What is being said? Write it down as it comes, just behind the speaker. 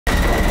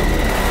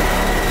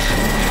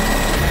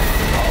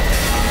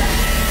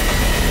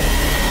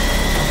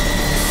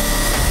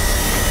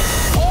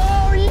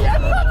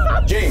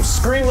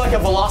scream like a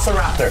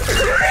velociraptor.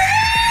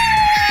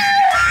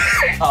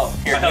 Oh,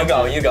 here,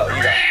 you go.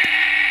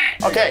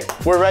 Okay,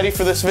 we're ready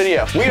for this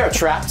video. We are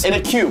trapped in a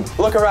cube.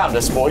 Look around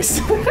us, boys.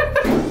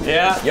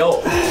 Yeah.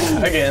 Yo,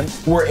 Again.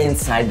 we're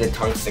inside the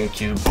tungsten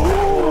cube.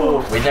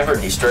 We never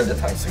destroyed the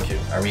tungsten cube.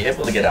 Are we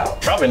able to get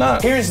out? Probably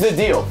not. Here's the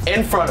deal.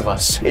 In front of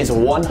us is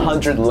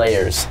 100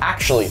 layers.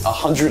 Actually,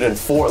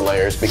 104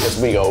 layers because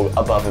we go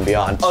above and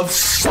beyond. Of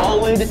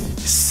solid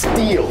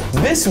steel.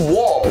 This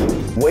wall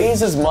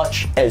weighs as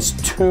much as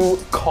 2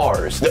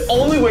 cars. The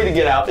only way to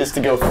get out is to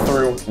go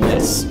through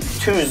this.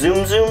 2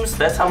 zooms?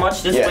 That's how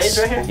much this weighs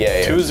right here?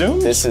 Yeah. 2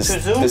 zooms?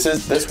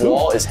 This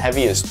wall is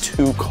heavy as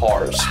 2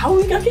 cars. How are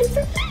we gonna get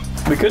through?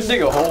 We could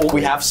dig a hole.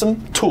 We have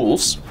some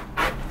tools.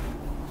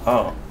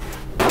 Oh.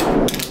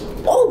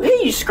 Oh,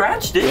 hey, you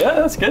scratched it. Yeah,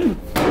 that's good.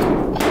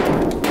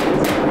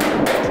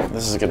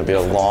 This is gonna be a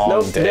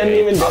long day. Didn't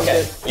even do Okay,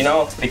 it. you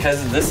know,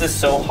 because this is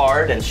so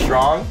hard and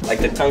strong, like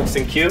the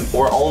tungsten cube,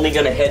 we're only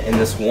gonna hit in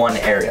this one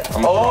area.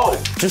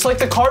 Oh, just like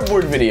the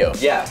cardboard video.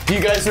 Yeah. Do you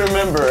guys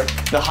remember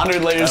the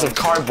 100 layers of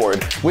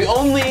cardboard? We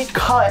only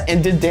cut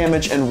and did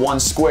damage in 1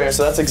 square,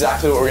 so that's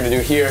exactly what we're gonna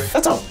do here.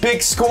 That's a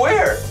big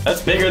square.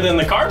 That's bigger than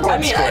the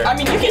cardboard square. I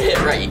mean, you can hit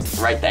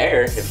right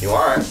there if you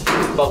want,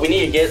 but we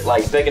need to get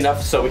like big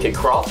enough so we can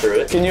crawl through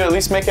it. Can you at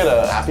least make it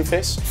a happy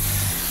face?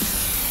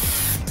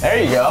 There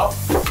you go.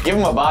 Give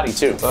him a body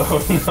too. Oh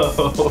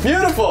no.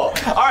 Beautiful.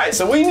 All right,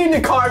 so we need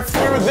to carve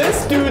through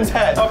this dude's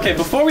head. Okay,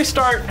 before we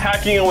start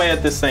hacking away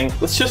at this thing,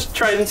 let's just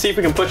try and see if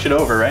we can push it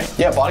over, right?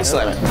 Yeah, body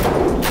slam it.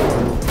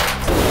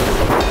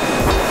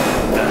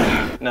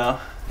 No.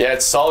 Yeah,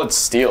 it's solid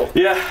steel.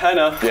 Yeah, I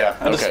know. Yeah,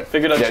 I just okay.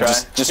 figured I'd Yeah, try.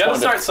 just Gotta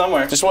wanted start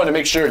somewhere. Just wanted to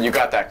make sure you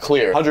got that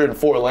clear.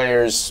 104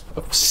 layers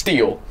of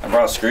steel. I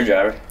brought a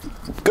screwdriver.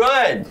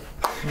 Good.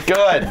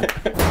 Good.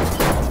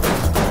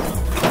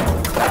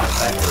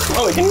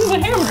 Oh, we can use a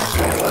hammer.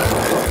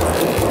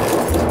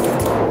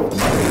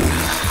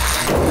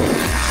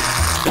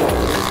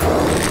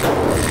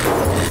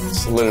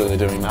 It's literally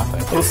doing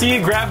nothing. We'll see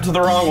you grabbed the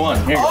wrong one.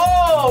 Here you go.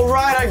 Oh,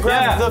 right, I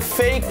grabbed Yeah. the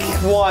fake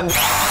one.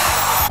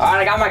 All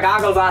right, I got my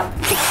goggles on.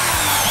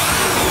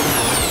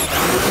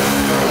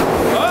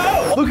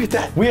 Oh! Look at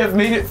that. We have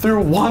made it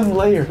through 1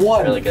 layer.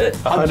 One. Really good.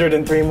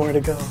 103 more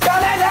to go.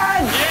 Got it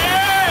done! Yeah!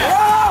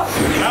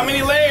 How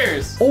many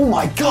layers? Oh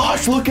my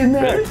gosh, look in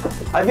there.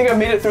 I think I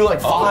made it through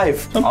like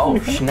 5. Oh,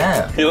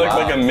 snap. You look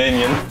like a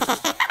minion.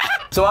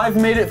 So I've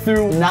made it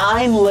through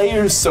 9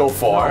 layers so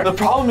far. The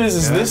problem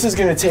is this is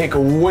gonna take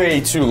way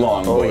too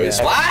long, boys.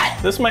 yeah.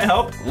 What? This might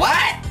help.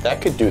 What?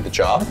 That could do the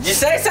job. Did you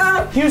say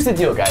something? Here's the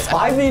deal, guys.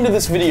 By the end of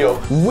this video,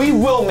 we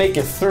will make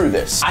it through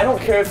this. I don't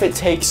care if it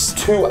takes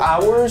 2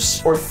 hours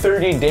or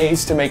 30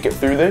 days to make it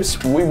through this.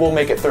 We will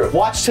make it through.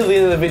 Watch till the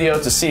end of the video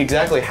to see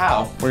exactly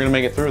how we're gonna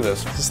make it through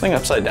this. Is this thing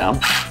upside down?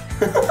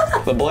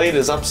 The blade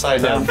is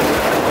upside down.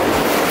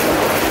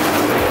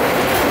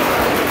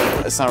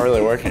 It's not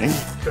really working.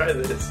 Try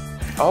this.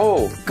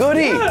 Oh,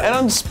 goody! Yeah. An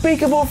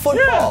unspeakable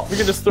football. We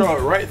could just throw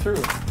it right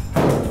through.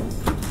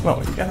 No,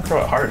 you gotta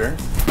throw it harder.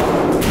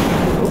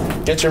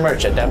 Get your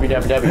merch at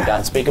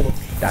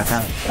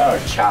www.unspeakable.com. Oh,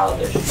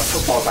 childish. My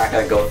football's not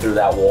gonna go through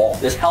that wall.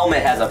 This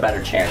helmet has a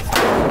better chance.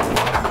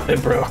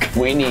 It broke.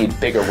 We need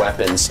bigger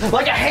weapons.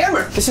 Like a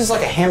hammer! This is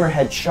like a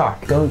hammerhead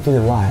shark going through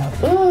the wild.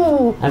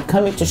 Ooh, I'm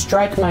coming to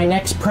strike my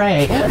next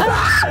prey.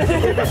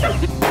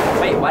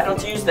 Wait, why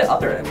don't you use the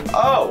other end?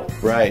 Oh,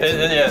 right.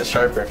 Yeah, it's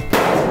sharper.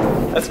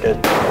 That's good.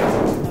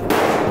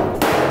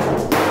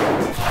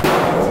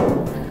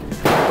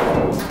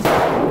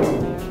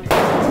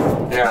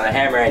 No, the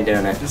hammer ain't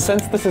doing it.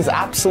 Since this is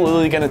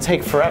absolutely gonna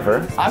take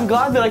forever, I'm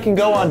glad that I can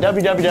go on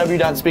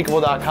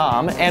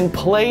www.unspeakable.com and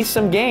play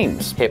some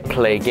games. Hit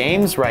play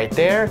games right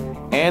there,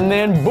 and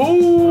then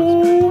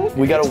boom!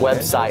 We got a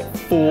website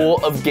full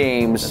of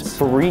games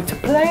free to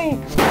play.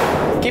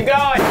 Keep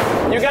going.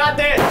 You got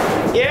this.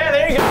 Yeah,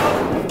 there you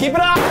go. Keep it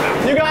up.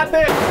 You got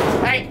this.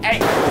 Hey,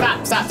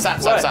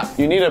 stop.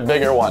 You need a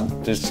bigger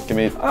one. Just give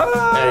me.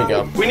 There you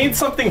go. We need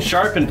something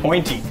sharp and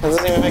pointy.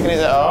 Doesn't even make any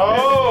sense.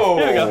 Oh.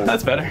 There we go.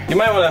 That's better. You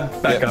might want to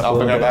back up a I'm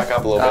little gonna bit. back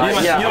up a little bit.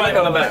 You might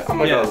want to back. I'm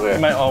gonna go over there.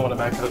 You might all want to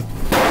back up.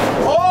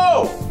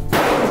 Oh!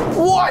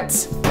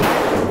 What?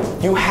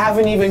 You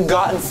haven't even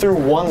gotten through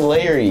 1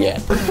 layer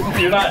yet.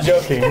 You're not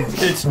joking.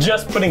 It's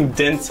just putting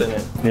dents in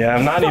it. Yeah,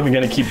 I'm not even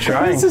gonna keep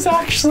trying. This is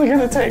actually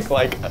gonna take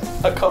like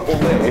a couple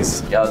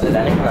days. Yo, did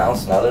anyone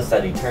else notice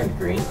that he turned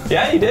green?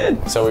 Yeah, you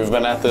did. So we've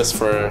been at this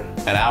for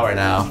an hour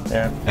now.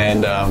 Yeah.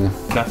 And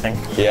Nothing.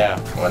 yeah.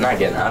 We're not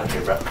getting out of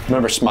here, bro.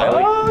 Remember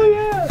Smiley? Oh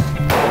yeah.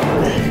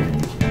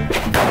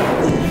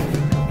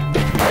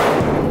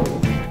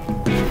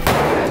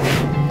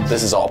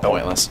 This is all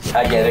pointless.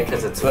 I get it,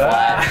 because it's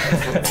flat.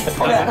 It's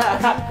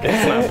not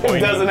It pointy.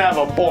 doesn't have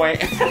a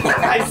point.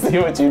 I see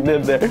what you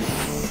did there.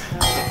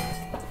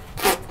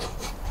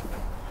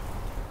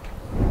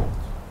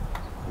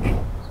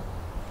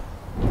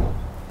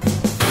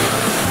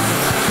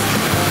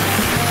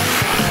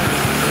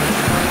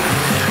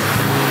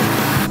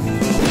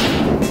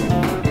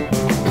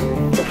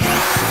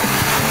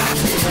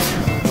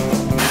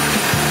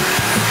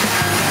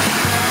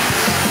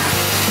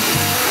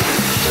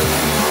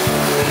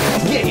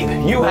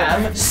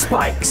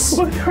 this.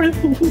 What are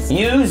these?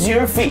 Use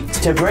your feet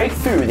to break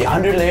through the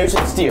 100 layers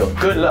of steel.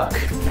 Good luck.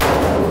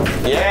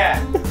 Yeah.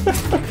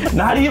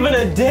 Not even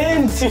a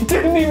dent. You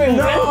didn't even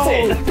dent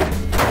it.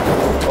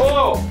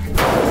 Oh.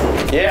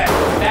 Yeah,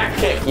 back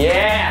kick,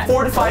 yeah.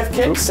 4 to 5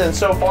 kicks, and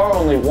so far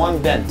only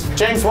 1 dent.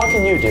 James, what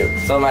can you do?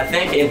 So my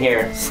thinking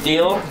here,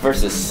 steel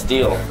versus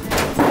steel.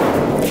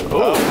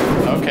 Oh,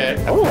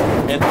 okay. Oh.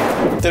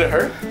 Did it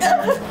hurt?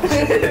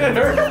 Did it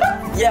hurt?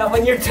 Yeah,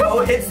 when your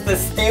toe hits the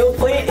steel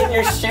plate in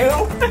your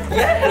shoe,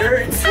 that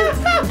hurts.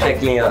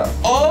 Pick me up.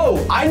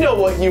 Oh, I know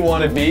what you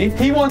want to be.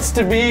 He wants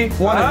to be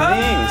one of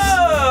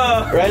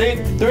these.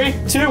 Ready? 3,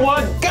 2,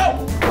 1,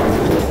 go!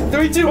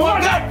 3, 2,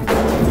 1, go!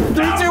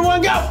 3, 2,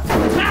 1, go!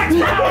 3,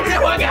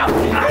 2, 1, go!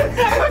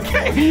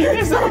 Okay,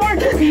 it's not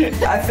working.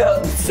 I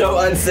felt so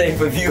unsafe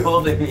with you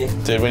holding me.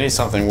 Dude, we need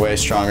something way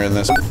stronger than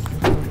this.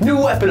 New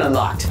weapon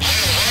unlocked.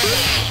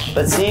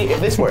 Let's see if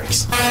this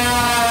works.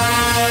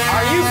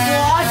 Are you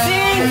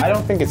flossing? I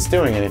don't think it's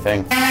doing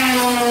anything.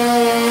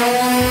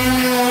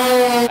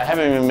 I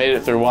haven't even made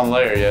it through 1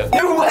 layer yet.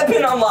 New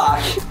weapon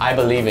unlock. I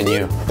believe in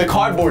you. The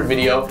cardboard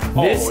video,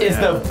 this is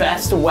the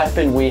best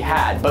weapon we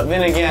had. But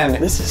then again,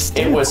 This is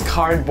steel. it was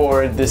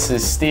cardboard, this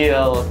is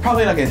steel.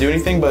 Probably not gonna do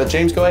anything, but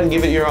James, go ahead and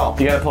give it your all.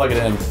 You gotta plug it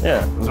in.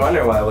 Yeah. I was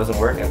wondering why it wasn't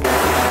working.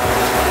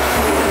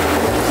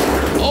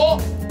 Oh!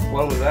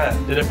 What was that?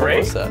 Did it break?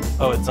 What's that?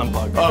 Oh, it's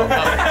unplugged. Oh,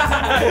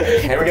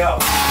 Here we go.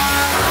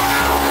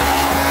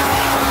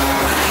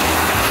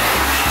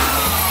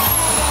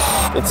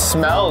 it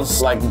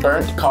smells like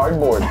burnt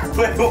cardboard.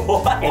 Wait,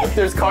 what?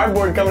 There's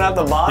cardboard coming out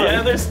the bottom.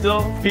 Yeah, there's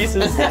still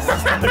pieces.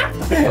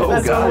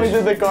 That's when we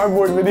did the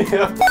cardboard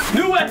video.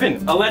 New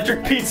weapon,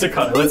 electric pizza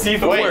cutter. Let's see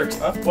if it Wait. works.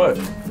 Huh? What?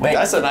 Wait.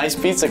 That's a nice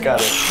pizza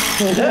cutter.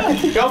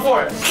 Go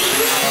for it.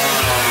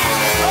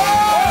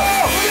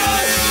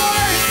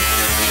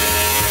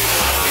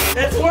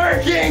 It's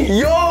working!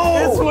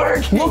 Yo! It's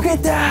working! Look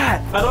at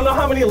that! I don't know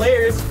how many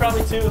layers,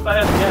 probably 2 if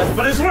I had to guess,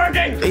 but it's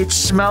working! It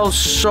smells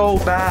so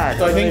bad.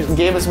 So I think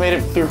Gabe has made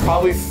it through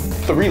probably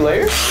 3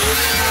 layers?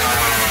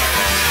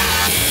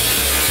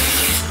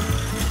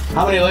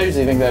 How many layers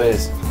do you think that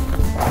is?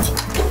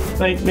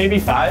 Like maybe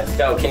 5?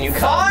 Yo, can you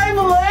cut? 5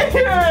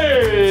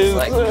 layers!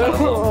 Like, cut a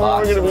little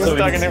box. We're gonna be So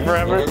stuck we in can it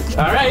forever.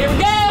 All right, here we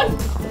go!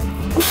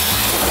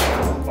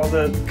 All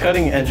the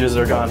cutting edges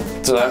are gone.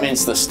 So that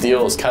means the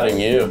steel is cutting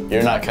you.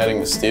 You're not cutting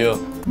the steel.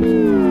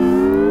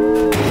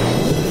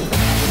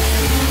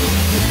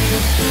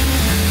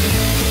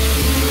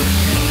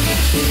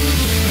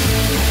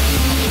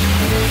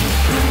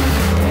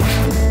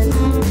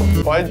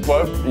 What?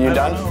 You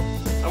done?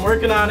 I'm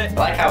working on it. I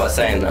like how it's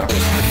saying though.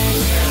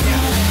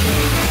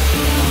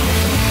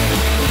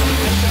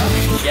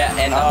 Yeah,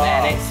 and the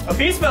mayonnaise. A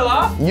piece fell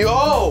off.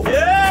 Yo!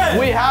 Yeah!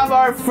 We have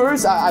our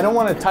first. I don't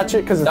want to touch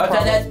it because it's Don't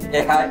touch probably,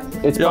 it. Hot.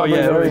 it's Oh probably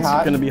yeah, very it's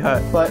hot. gonna be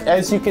hot. But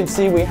as you can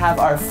see, we have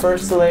our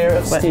first layer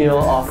of steel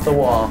off the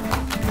wall.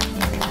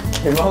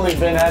 We've only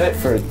been at it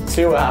for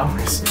 2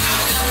 hours.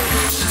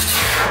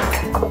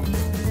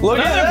 Look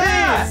at Another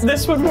that! piece!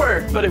 This would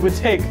work, but it would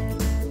take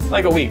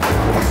like a week.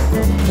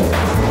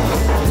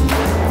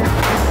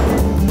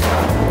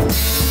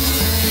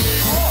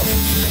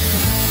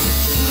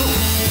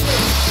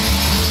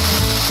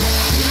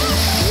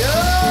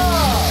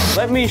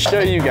 Let me show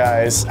you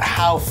guys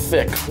how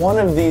thick one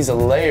of these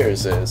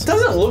layers is. It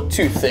doesn't look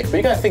too thick, but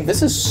you gotta think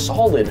this is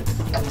solid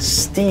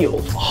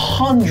steel.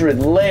 100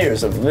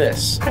 layers of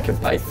this. I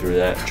could bite through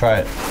that.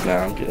 Try it. No,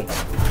 I'm good.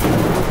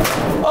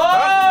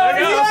 Oh,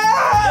 there it goes.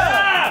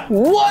 yeah!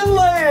 1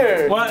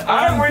 layer! What?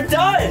 Alright, we're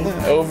done!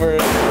 Over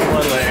 1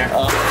 layer.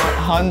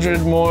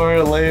 100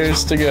 more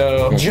layers to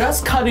go.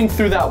 Just cutting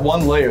through that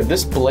 1 layer,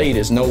 this blade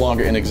is no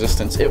longer in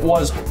existence. It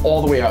was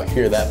all the way out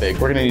here that big.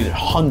 We're gonna need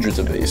hundreds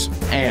of these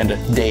and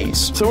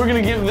days. So we're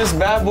gonna give this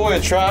bad boy a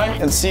try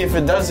and see if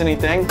it does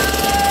anything.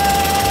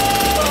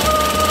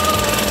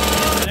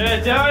 Did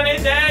it do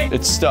anything?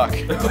 It's stuck.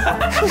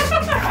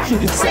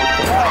 It's stuck.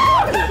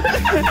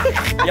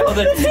 Yo,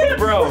 the tip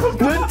broke.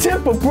 The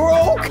tip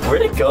broke.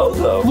 Where'd it go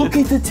though? Look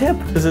at the tip.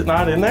 Is it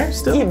not in there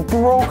still? It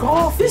broke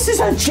off. This is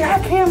a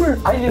jackhammer.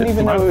 I didn't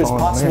even know it was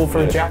possible for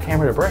a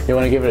jackhammer to break. You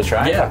want to give it a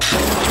try? Yeah.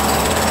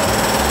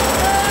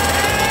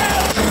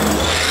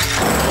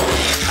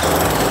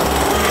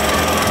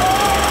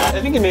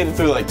 I think it made it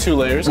through like 2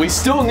 layers. We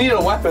still need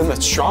a weapon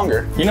that's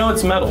stronger. You know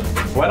it's metal.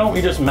 Why don't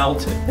we just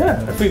melt it?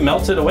 Yeah, if we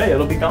melt it away,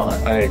 it'll be gone.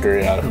 I agree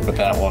with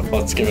that one.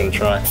 Let's give it a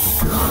try.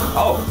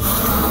 Oh.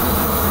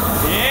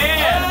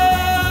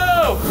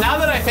 Yeah! Oh! Now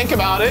that I think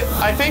about it,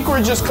 I think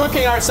we're just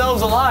cooking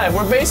ourselves alive.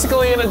 We're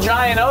basically in a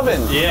giant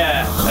oven.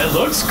 Yeah, it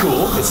looks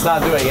cool. It's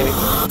not doing anything.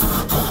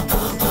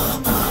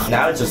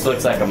 Now it just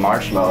looks like a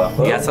marshmallow.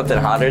 You got something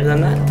hotter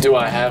than that? Do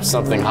I have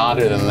something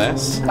hotter than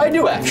this? I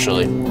do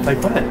actually.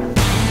 Like what?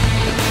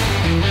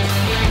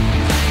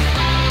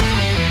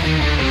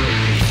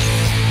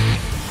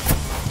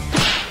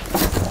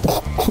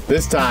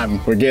 This time,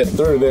 we're getting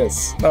through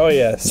this. Oh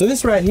yes. So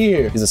this right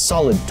here is a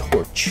solid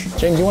torch.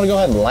 James, you want to go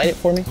ahead and light it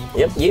for me?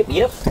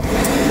 Yep.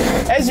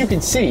 As you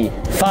can see,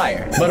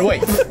 fire. But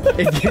wait,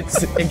 it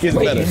gets Wait,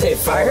 better. you say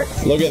fire?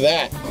 Look at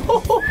that.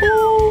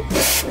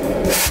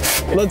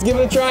 Let's give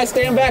it a try.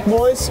 Stand back,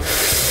 boys.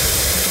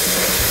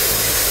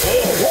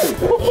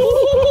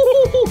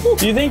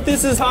 Do you think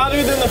this is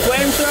hotter than the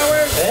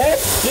flamethrower?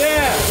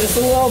 Yeah. Just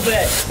a little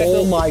bit.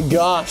 Oh my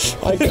gosh.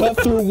 I cut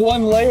through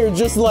one layer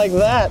just like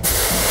that.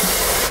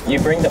 You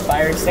bring the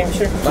fire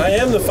extinguisher? I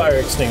am the fire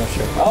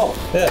extinguisher. Oh.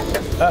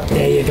 Yeah.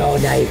 There you go,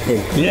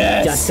 Nathan.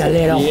 Yes. Just a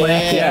little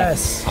quick.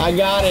 Yes. I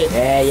got it.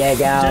 There you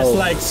go. Just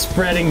like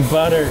spreading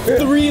butter.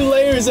 3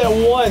 layers at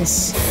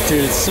once.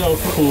 Dude, it's so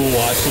cool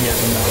watching it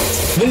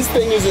melt. This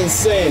thing is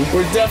insane.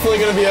 We're definitely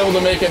gonna be able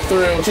to make it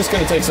through. It's just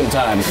gonna take some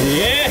time.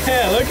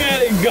 Yeah, look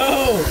at it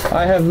go.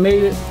 I have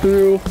made it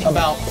through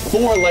about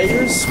 4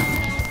 layers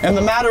in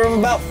the matter of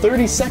about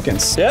 30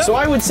 seconds. Yeah. So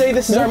I would say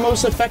this is our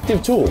most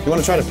effective tool. You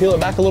wanna try to peel it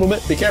back a little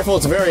bit? Be careful,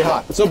 it's very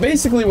hot. So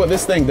basically what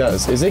this thing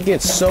does is it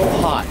gets so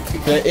hot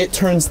that it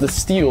turns the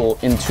steel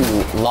into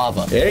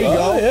lava. There you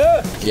go.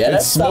 Yeah. Yeah,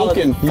 It's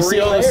smoking. You see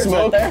all the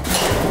smoke? Right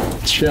there.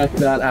 Check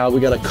that out. We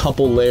got a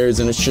couple layers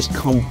and it's just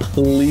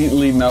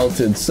completely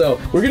melted. So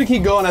we're gonna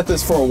keep going at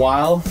this for a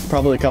while,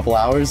 probably a couple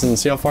hours, and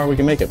see how far we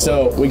can make it.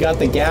 So we got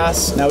the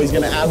gas. Now he's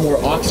gonna add more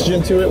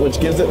oxygen to it, which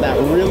gives it that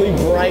really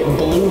bright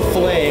blue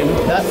flame.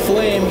 That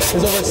flame is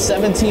over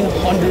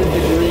 1,700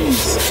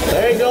 degrees.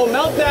 There you go.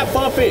 Melt that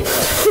puppy.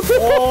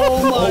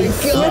 Oh my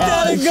God. Look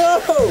at it go.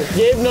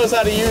 Gabe knows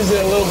how to use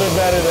it a little bit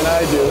better than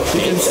I do.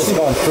 You can It's just see,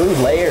 going through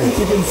layers.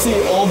 you can see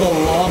all the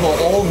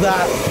lava, all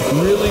that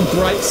really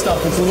bright stuff.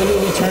 It's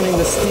literally turning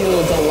the steel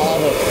into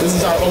lava. This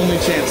is our only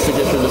chance to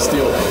get through the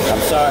steel.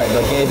 I'm sorry,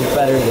 but Gabe's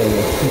better than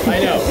you. I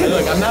know. And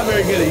look, I'm not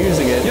very good at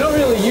using it. You don't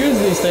really use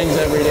these things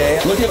every day.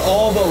 Look at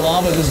all the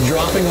lava just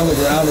dropping on the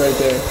ground right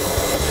there.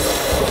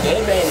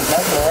 Gabe ain't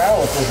messing around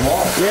with his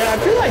water. Yeah, I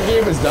feel like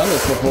Gabe has done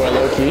this before,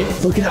 low-key.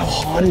 Look at how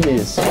hot it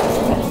is.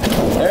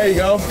 There you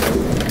go.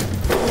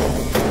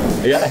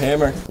 You got a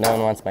hammer. No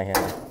one wants my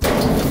hammer.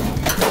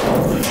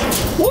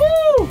 Woo!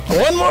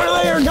 One more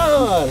layer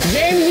gone.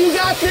 James, you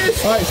got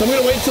this. All right, so I'm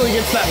gonna wait till he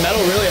gets that metal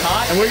really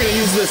hot, and we're gonna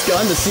use this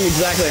gun to see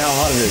exactly how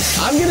hot it is.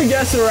 I'm gonna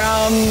guess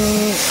around,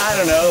 I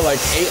don't know,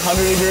 like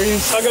 800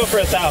 degrees. I'll go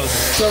for 1,000.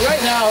 So right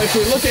now, if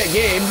we look at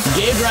Gabe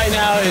right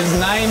now is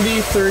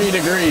 93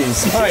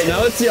 degrees. All right,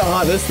 now let's see how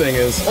hot this thing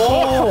is.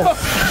 Oh,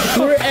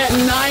 we're at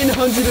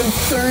 930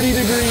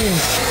 degrees.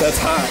 That's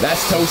hot.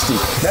 That's toasty.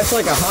 That's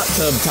like a hot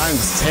tub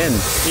times 10.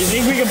 You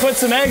think we can put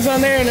some eggs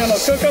on there and then I'll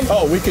cook them?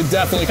 Oh, we could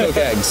definitely cook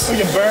eggs. We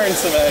can burn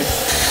some eggs.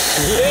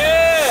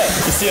 Yeah!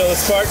 You see all the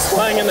sparks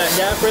flying in that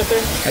gap right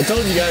there? I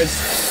told you guys,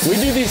 we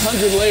do these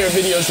 100-layer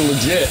videos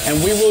legit,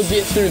 and we will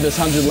get through this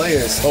 100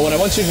 layers. But what I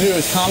want you to do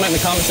is comment in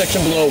the comment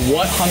section below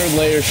what 100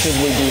 layers should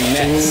we do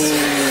next.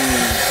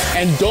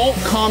 And don't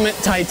comment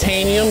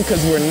titanium,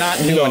 because we're not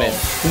doing it.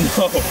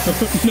 No.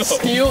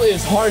 Steel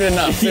is hard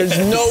enough. There's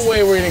no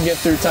way we're gonna get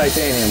through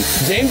titanium.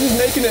 James is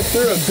making it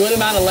through a good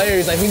amount of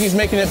layers. I think he's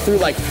making it through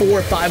like 4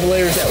 or 5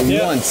 layers at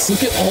once.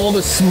 Look at all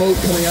the smoke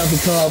coming out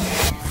the top.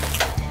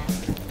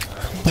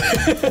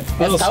 A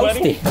little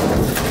sweaty?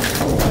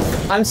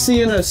 I'm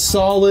seeing a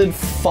solid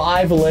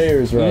 5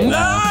 layers right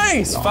now.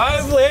 Nice!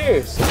 5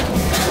 layers.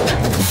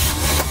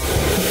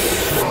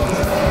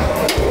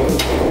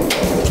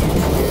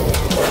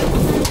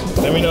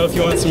 Let me know if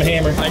you want some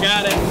hammer. I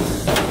got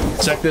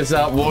it. Check this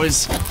out,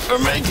 boys. We're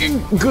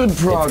making good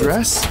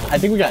progress. I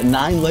think we got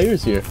 9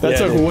 layers here. That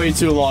took way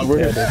too long. We're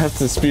gonna have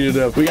to speed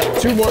it up. We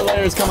got 2 more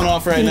layers coming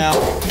off right now.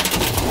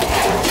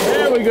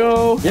 There we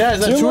go. Yeah, is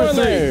that 2 or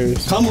 3?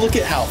 Layers. Come look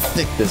at how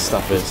thick this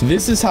stuff is.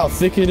 This is how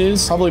thick it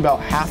is. Probably about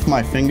half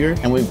my finger,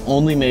 and we've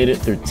only made it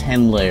through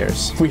 10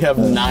 layers. We have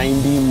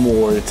 90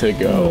 more to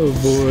go. Oh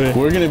boy.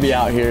 We're gonna be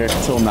out here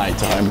till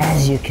nighttime.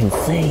 As you can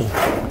see,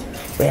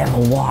 we have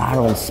a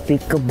water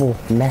unspeakable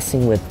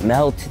messing with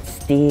melted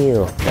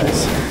steel.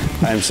 Guys,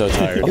 I am so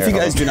tired. If you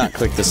guys do not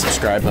click the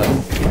subscribe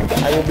button,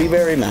 I will be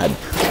very mad.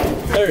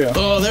 There we go.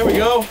 Oh, there we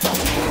go.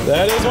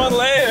 That is 1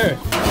 layer.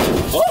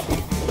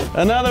 Oh,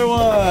 another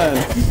one.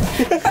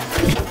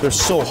 They're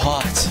so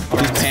hot.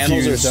 These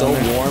panels are so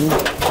warm.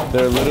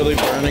 They're literally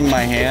burning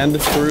my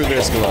hand through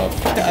this glove.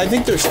 I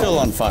think they're still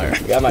on fire.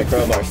 Got my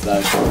crowbar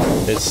stuck.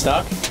 It's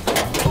stuck?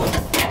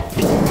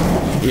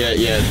 Yeah,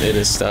 it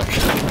is stuck.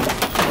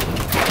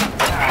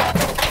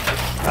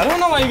 I don't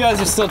know why you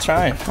guys are still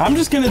trying. I'm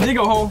just gonna dig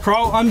a hole,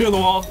 crawl under the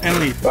wall, and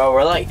leave. Bro,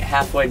 we're like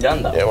halfway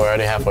done though. Yeah, we're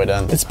already halfway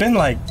done. It's been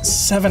like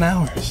 7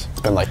 hours.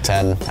 It's been like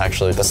 10,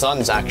 actually. The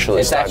sun's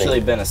actually It's starting. actually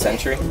been a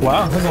century.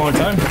 Wow, that's a long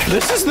time.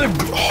 This is the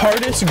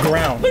hardest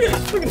ground. Look at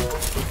this, look at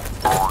this.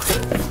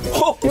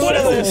 Oh, what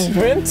is this?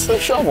 Vince, a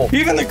shovel.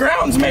 Even the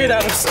ground's made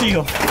out of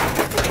steel.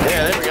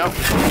 Yeah, there we go.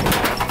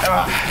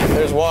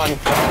 There's one.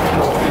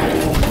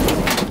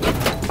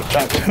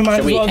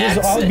 Might as we well just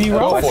axe all it? be Go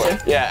wrong. For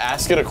it. Yeah,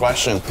 ask it a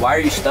question. Why are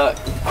you stuck?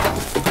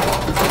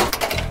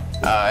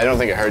 I don't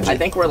think it heard you. I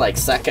think we're like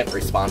second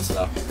response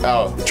though.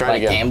 Oh, try it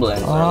Like again.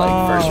 ambulance or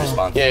like first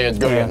response. Yeah,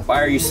 go again. Why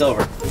are you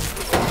silver?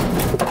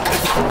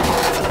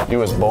 He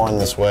was born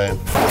this way.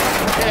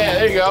 Yeah,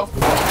 there you go.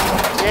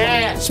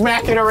 Yeah,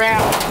 smack it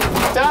around.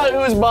 Tell it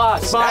who's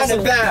boss. Boss Smack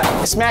it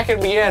down. Smack it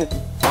again.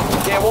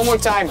 Yeah, one more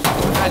time.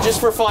 Just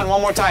for fun,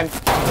 one more time.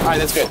 All right,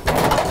 that's good.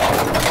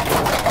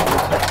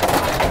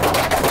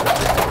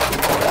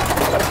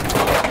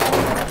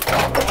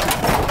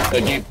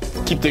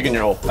 Keep digging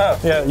your hole. Oh,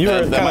 yeah, you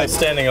were kind of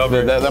standing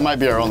over. That might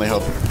be our only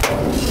hope.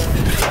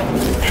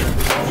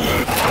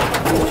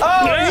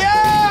 Oh,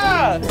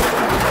 yeah!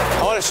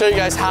 I want to show you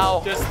guys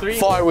how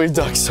far we've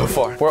dug so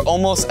far. We're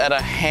almost at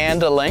a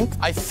hand length.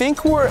 I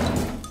think we're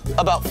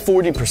about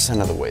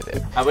 40% of the way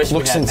there. I wish we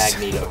had ins-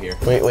 Magneto here.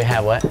 Wait, we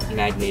have what?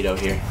 Magneto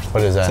here.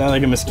 What is that? Sound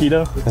like a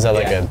mosquito? Is that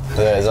like is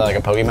that like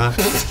a Pokemon?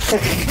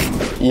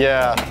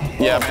 Yeah,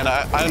 man,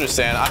 I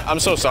understand. I'm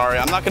so sorry.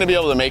 I'm not gonna be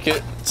able to make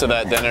it to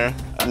that dinner.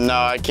 No,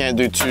 I can't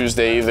do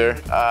Tuesday either.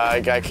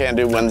 I can't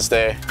do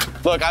Wednesday.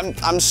 Look,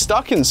 I'm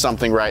stuck in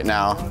something right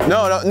now.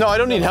 No, I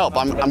don't need help.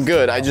 I'm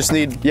good. I just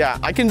need,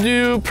 I can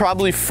do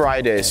probably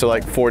Friday. So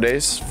like 4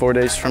 days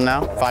from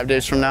now, 5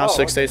 days from now,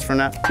 6 days from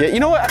now. Yeah, you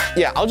know what?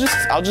 Yeah, I'll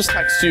just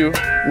text you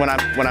when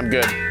I'm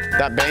good.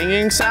 That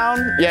banging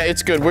sound, yeah,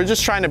 it's good. We're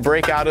just trying to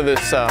break out of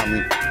this.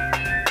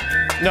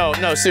 No,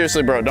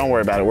 seriously, bro, don't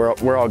worry about it.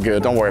 We're all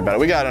good. Don't worry about it.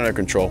 We got it under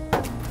control.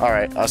 All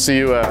right, I'll see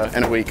you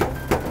in a week. All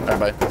right,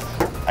 bye.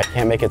 I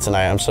can't make it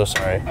tonight. I'm so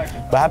sorry.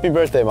 But happy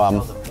birthday,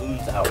 Mom.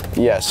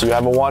 Yes, you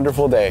have a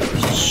wonderful day.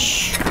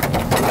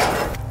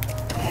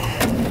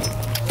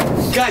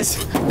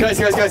 Guys. Look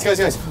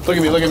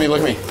at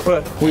me.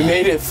 What? We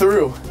made it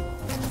through.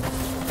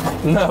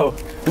 No.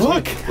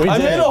 Look, I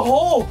made a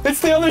hole.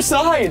 It's the other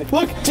side.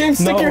 Look, James,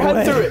 stick your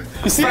head through it.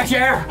 You see? Fresh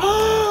air.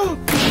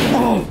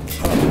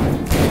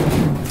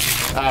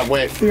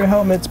 Wait. Your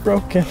helmet's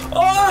broken.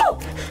 Oh!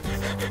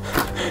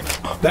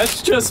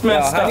 That's just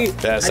messed How up. do you,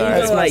 That's how do all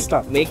you right. gonna, messed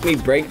up. make me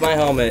break my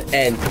helmet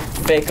and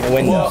fake a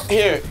window? Well,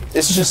 here,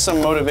 it's just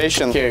some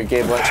motivation. Here,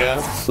 Gabe, watch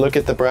out. Look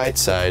at the bright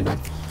side.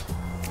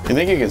 You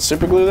think you can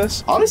super glue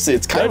this? Honestly,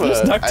 it's kind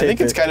Just of duct I think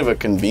tape it's it. kind of a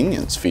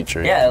convenience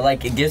feature. Yeah,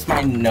 like it gives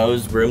my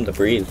nose room to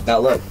breathe. Now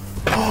look,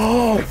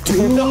 No!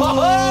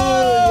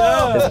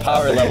 his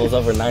power level's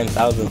over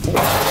 9,000.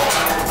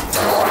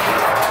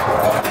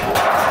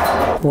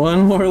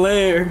 One more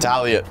layer.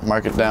 Tally it.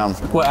 Mark it down.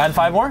 What, add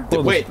 5 more?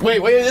 Wait.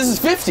 This is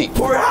 50.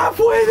 We're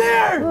halfway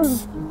there.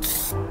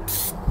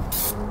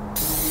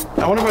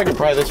 I wonder if I can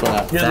pry this one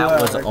out.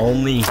 That was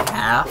only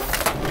half.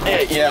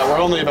 Yeah, we're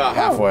only about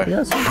halfway.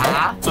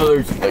 Half? So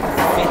there's like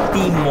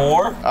 50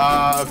 more?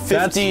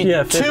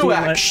 52 50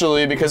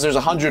 actually, because there's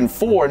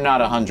 104,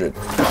 not 100.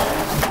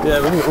 Yeah,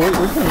 we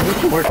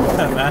can work with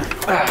that, man.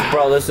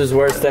 Bro, this is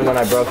worse than when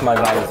I broke my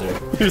visor.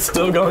 You're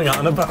still going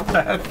on about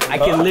that? I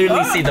can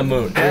literally see the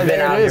moon. I've been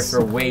there out it here is.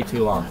 for way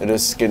too long. It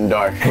is skin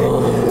dark.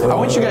 I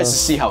want you guys to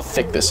see how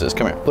thick this is.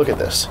 Come here, look at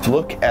this.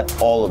 Look at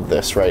all of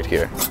this right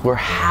here. We're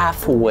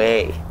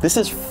halfway. This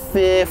is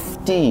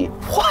 50.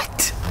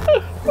 What?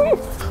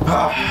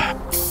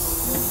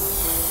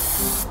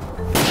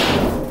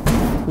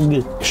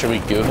 Should we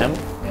goo him?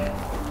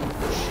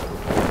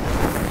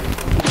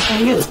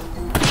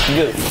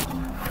 Good.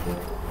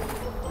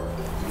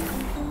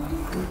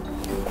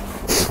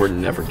 We're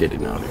never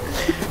getting out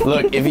of here.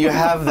 Look, if you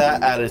have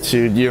that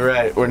attitude, you're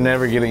right. We're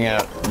never getting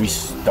out. We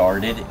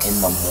started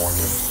in the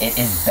morning. It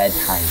is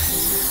bedtime.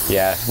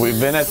 Yeah, we've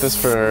been at this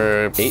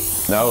for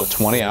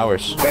 20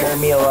 hours. Bury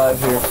me alive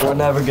here. We're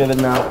never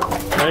getting out.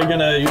 Are you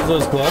gonna use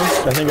those gloves?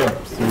 I think I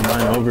threw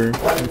mine over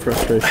in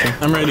frustration.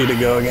 I'm ready to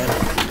go again.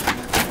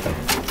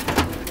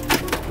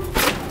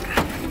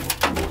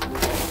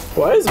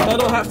 Why does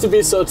metal have to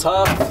be so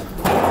tough?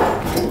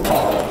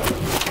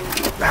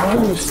 How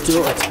are you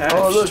still attached?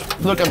 Oh,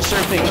 look, I'm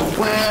surfing.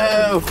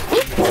 Whoa!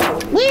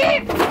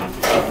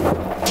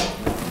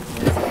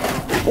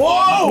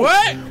 Whoa!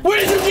 What? Where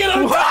did you get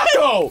a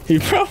taco? You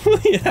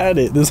probably had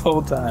it this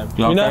whole time.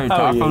 You know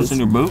how he is. in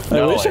your boot?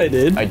 I wish I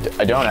did. I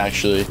don't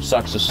actually.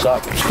 Sucks to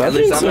suck. At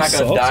least I'm so not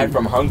gonna die salty.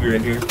 from hunger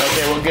in here.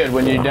 Okay, well, good.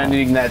 When you're done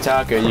eating that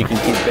taco, you can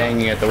keep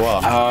banging at the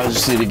wall. I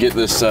just need to get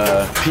this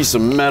piece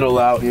of metal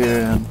out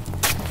here.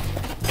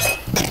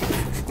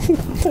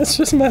 That's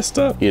just messed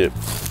up. Eat it.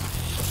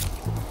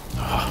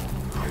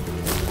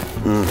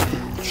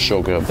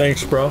 So good.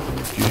 Thanks, bro.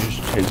 You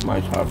just take my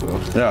taco.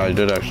 Yeah, I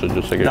did actually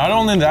just take it. Not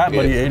only that,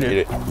 but he ate Eat it.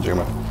 it. Check 'em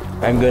out.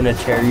 I'm gonna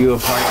tear you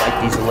apart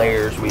like these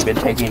layers we've been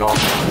taking off.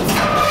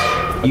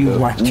 You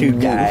want to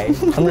die.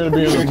 I'm gonna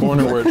be in the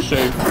corner where it's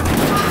safe.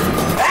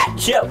 Ah,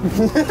 chill.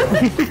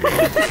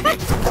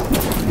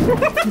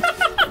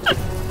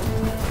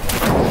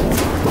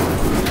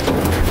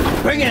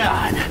 Bring it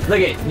on. Look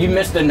at you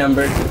missed a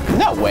number.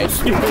 No way.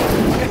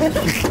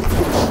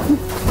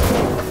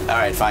 All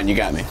right, fine. You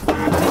got me. You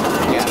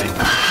got me.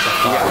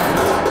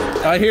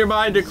 I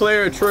hereby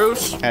declare a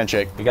truce.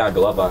 Handshake. You got a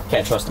glove on.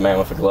 Can't trust a man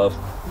with a glove.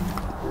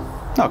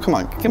 No, come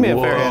on. Give me a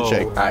fair Whoa.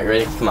 handshake. All right,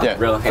 ready? Come on. Yeah,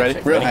 Real ready?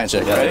 handshake. Real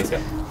handshake. Yeah, Ready? let's go.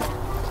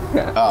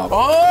 Oh.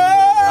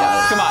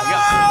 Oh! Come on.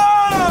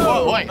 Go.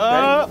 Whoa, wait.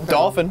 Ready?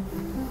 Dolphin.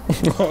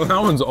 Oh, that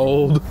one's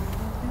old.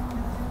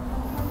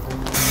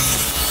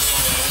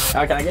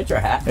 Oh, can I get your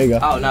hat? There you go.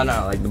 Oh, no,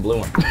 like the blue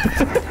one.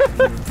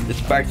 The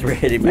sparks were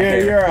hitting my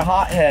hair. You're a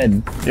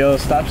hothead. Yo,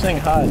 stop saying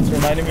hot. It's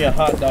reminding me of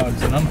hot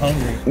dogs, and I'm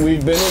hungry.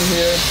 We've been in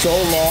here so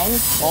long,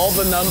 all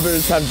the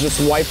numbers have just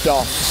wiped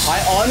off.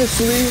 I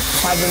honestly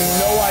have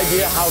no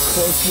idea how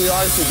close we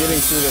are to getting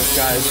through this,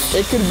 guys.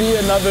 It could be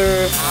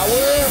another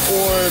hour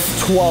or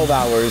 12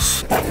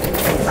 hours.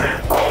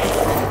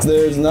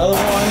 There's another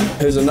one.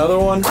 Here's another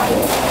one.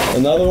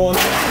 Another one.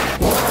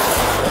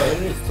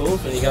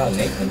 Tools when you got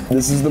Nathan.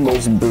 This is the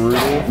most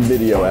brutal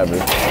video ever.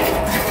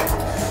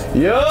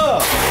 Yeah!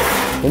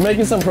 We're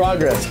making some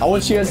progress. I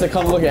want you guys to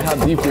come look at how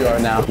deep we are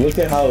now. Look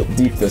at how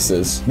deep this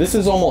is. This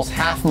is almost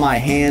half my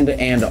hand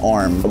and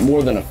arm,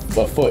 more than a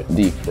foot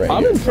deep right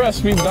I'm here.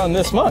 impressed we've done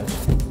this much.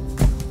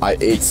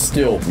 It's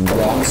still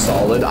rock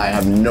solid. I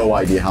have no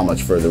idea how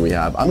much further we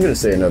have. I'm gonna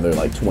say another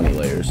like 20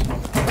 layers.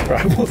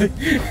 Probably.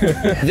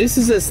 This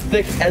is as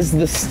thick as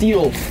the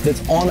steel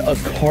that's on a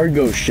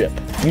cargo ship.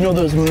 You know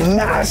those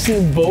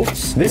massive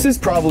boats? This is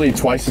probably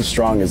twice as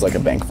strong as like a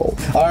bank vault.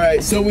 All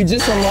right, so we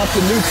just unlocked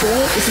a new tool.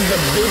 This is the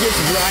biggest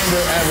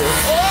grinder ever.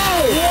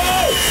 Oh!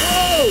 Whoa!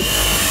 Whoa!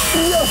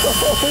 Yo,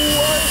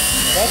 what?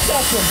 That's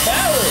got some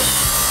power.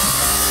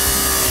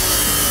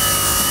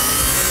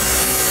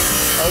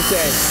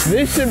 Okay,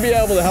 this should be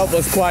able to help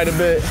us quite a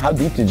bit. How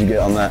deep did you get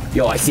on that?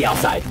 Yo, I see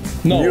outside.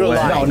 No, You're way.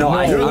 lying. No,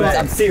 You're lying.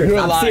 I'm serious. You're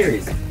I'm lying.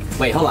 serious.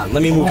 Wait, hold on.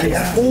 Let me move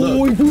this.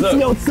 Oh, you do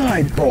see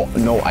outside. Bro,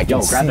 no, I can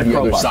grab see the the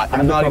other crowbar. side.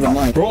 Grab I'm the not even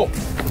crowbar. lying.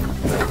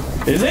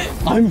 Bro, is it?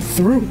 I'm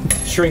through.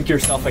 Shrink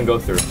yourself and go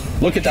through.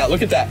 Look at that,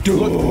 look at that.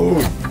 Dude.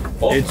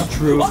 Oh. It's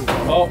true.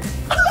 Oh.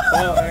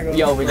 Oh, there goes.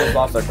 Yo, we just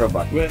lost our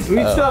crowbar. We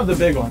still have the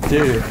big one.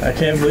 Dude, I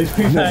can't believe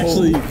we've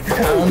actually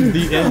found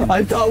the end.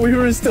 I thought we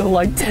were still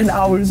like 10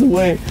 hours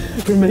away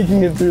from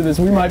making it through this.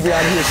 We might be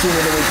out of here sooner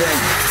than we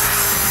think.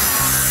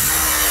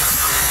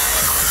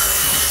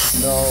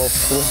 No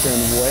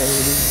flipping way.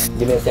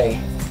 Give me a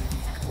second.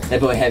 That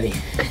boy heavy.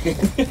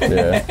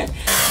 Yeah.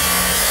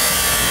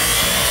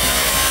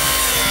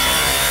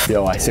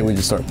 Yo, I say we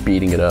just start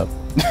beating it up.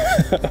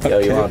 Yo,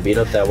 you want to beat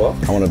up that wall?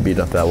 I want to beat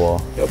up that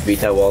wall. Yo, beat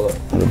that wall up.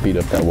 I want to beat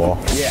up that wall.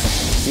 Yeah.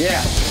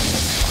 Yeah.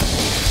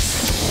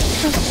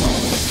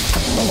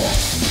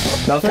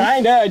 Nothing?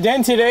 Kinda, I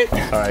dented it.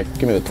 All right,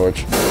 give me the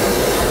torch.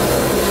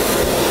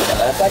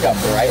 That's like a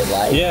bright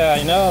light. Yeah,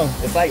 I know.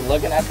 It's like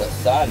looking at the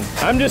sun.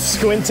 I'm just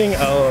squinting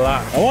a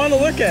lot. I want to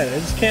look at it. I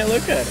just can't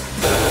look at it.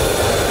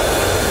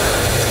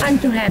 I'm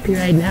so happy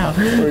right now.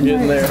 We're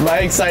getting there. My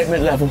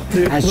excitement level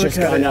has look just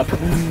at gone it. up.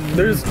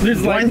 There's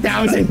like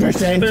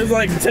 1,000%. There's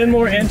like 10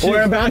 more inches.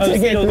 We're about to of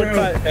get steel through.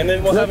 cut, and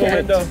then we'll have a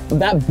window.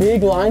 That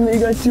big line that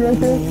you guys see right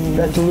there,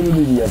 that's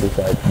literally the other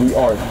side. We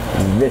are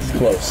this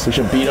close. We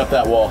should beat up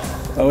that wall.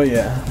 Oh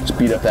yeah. Just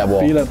beat up that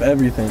wall. Beat up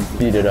everything.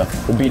 Beat it up.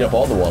 We'll beat up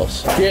all the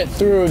walls. Get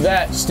through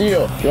that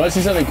steel. You want to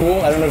see something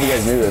cool? I don't know if you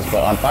guys knew this,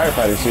 but on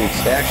firefighter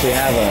suits, they actually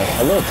have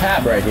a little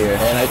tab right here,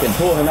 and I can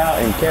pull him out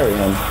and carry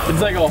him.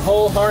 It's like a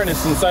whole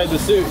harness inside the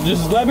suit.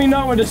 Just let me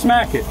know when to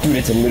smack it. Dude,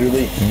 it's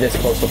literally this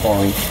close to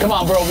falling. Come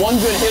on, bro. One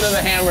good hit of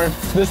the hammer.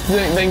 This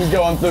thing's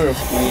going through.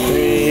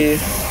 3,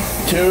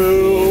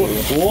 2,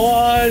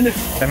 1.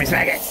 Let me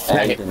smack it.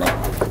 Smack it.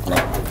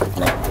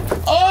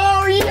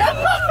 Oh,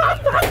 yeah!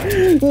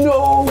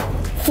 No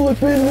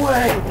flipping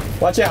way.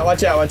 Watch out,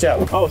 watch out, watch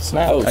out. Oh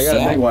snap. Oh, I got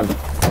a big one.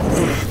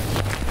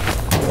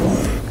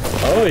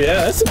 Oh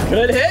yeah, that's some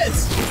good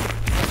hits.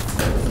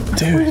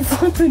 We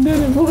fucking did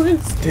it,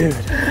 boys. Dude.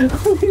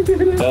 We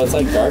did it. Yo, it's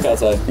like dark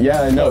outside.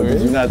 Yeah, I know.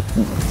 Did you not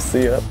see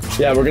it?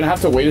 Yeah, we're gonna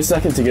have to wait a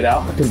second to get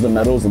out because the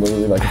metal is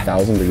literally like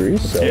 1,000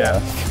 degrees. So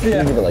Yeah. we're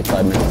gonna give it like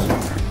 5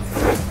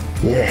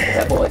 minutes. Yeah.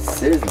 That boy's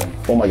sizzling.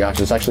 Oh my gosh,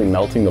 it's actually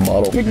melting the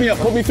bottle. Pick me up,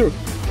 put me through.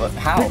 What?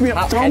 How? Pick me up,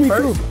 How? throw Head me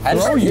first? through. Head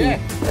Throw first?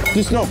 you.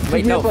 Just no, pick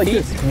Wait, me no, up like feet.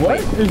 this. What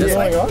is Just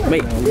going like, on?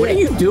 wait, what are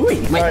you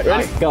doing? Wait, Alright,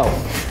 ready? go.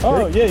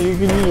 Oh yeah, you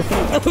can use your feet.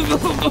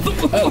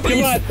 Oh,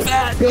 come on.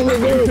 Throw me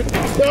through.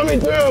 Throw me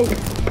through.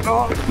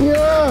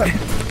 Yeah.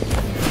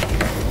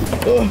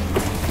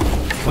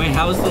 Wait,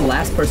 how is the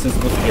last person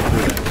supposed to get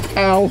through that?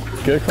 Ow.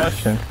 Good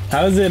question.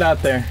 How is it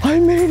out there? I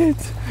made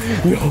it.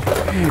 Yo,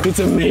 it's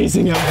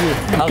amazing out here.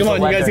 Come the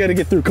on, you guys weather? gotta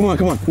get through. Come on,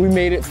 come on. We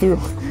made it through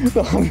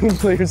the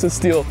 100 layers of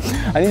steel.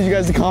 I need you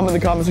guys to comment in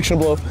the comment section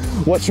below.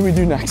 What should we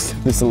do next?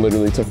 This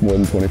literally took more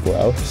than 24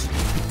 hours.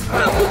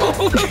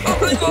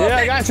 Yeah,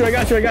 I got you, I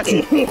got you, I got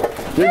you. You're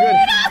good.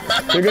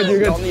 You're good, you're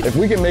good. If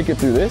we can make it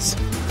through this,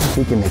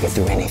 we can make it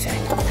through anything.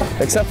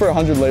 Except for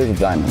 100 layers of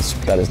diamonds.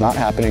 That is not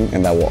happening,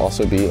 and that will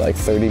also be like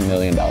 $30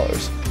 million.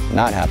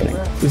 Not happening.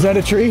 Is that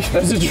a tree?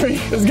 That's a tree.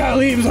 It's got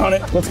leaves on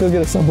it. Let's go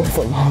get a Subway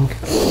foot long.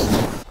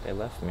 They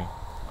left me.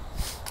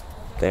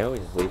 They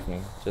always leave me,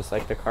 just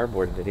like the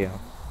cardboard video.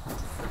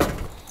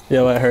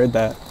 Yo, I heard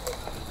that.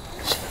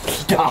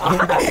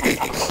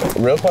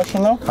 Real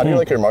question though, how do you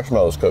like your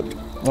marshmallows cooked?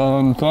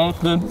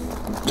 Toasted.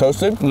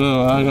 Toasted?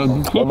 No, I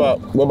got.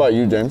 What about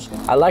you, James?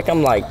 I like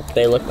them like,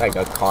 they look like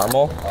a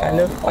caramel, kind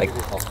of. Like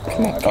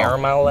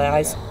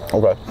caramelized.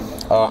 Okay.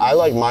 I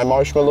like my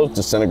marshmallows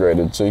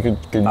disintegrated, so could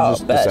you Oh,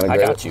 just bet. I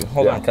disintegrate got it? you.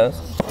 Hold on, cuz.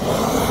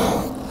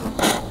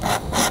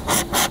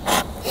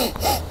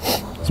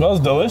 Smells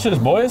delicious,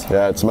 boys.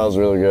 Yeah, it smells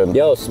really good.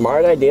 Yo,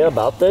 smart idea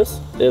about this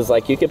is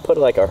like you could put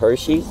like a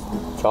Hershey's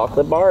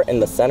chocolate bar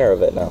in the center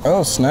of it now.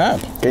 Oh, snap.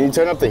 Can you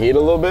turn up the heat a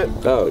little bit?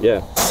 Oh,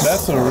 yeah.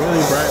 That's a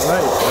really bright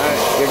light.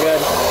 Alright, you're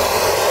good.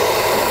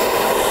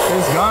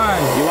 It's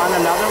gone. You want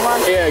another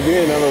one? Yeah, give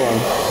me another one.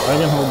 I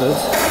can hold this.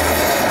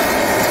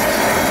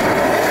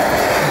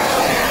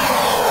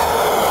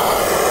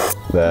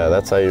 Yeah,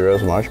 that's how you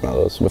roast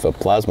marshmallows, with a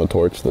plasma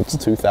torch that's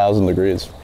 2,000 degrees.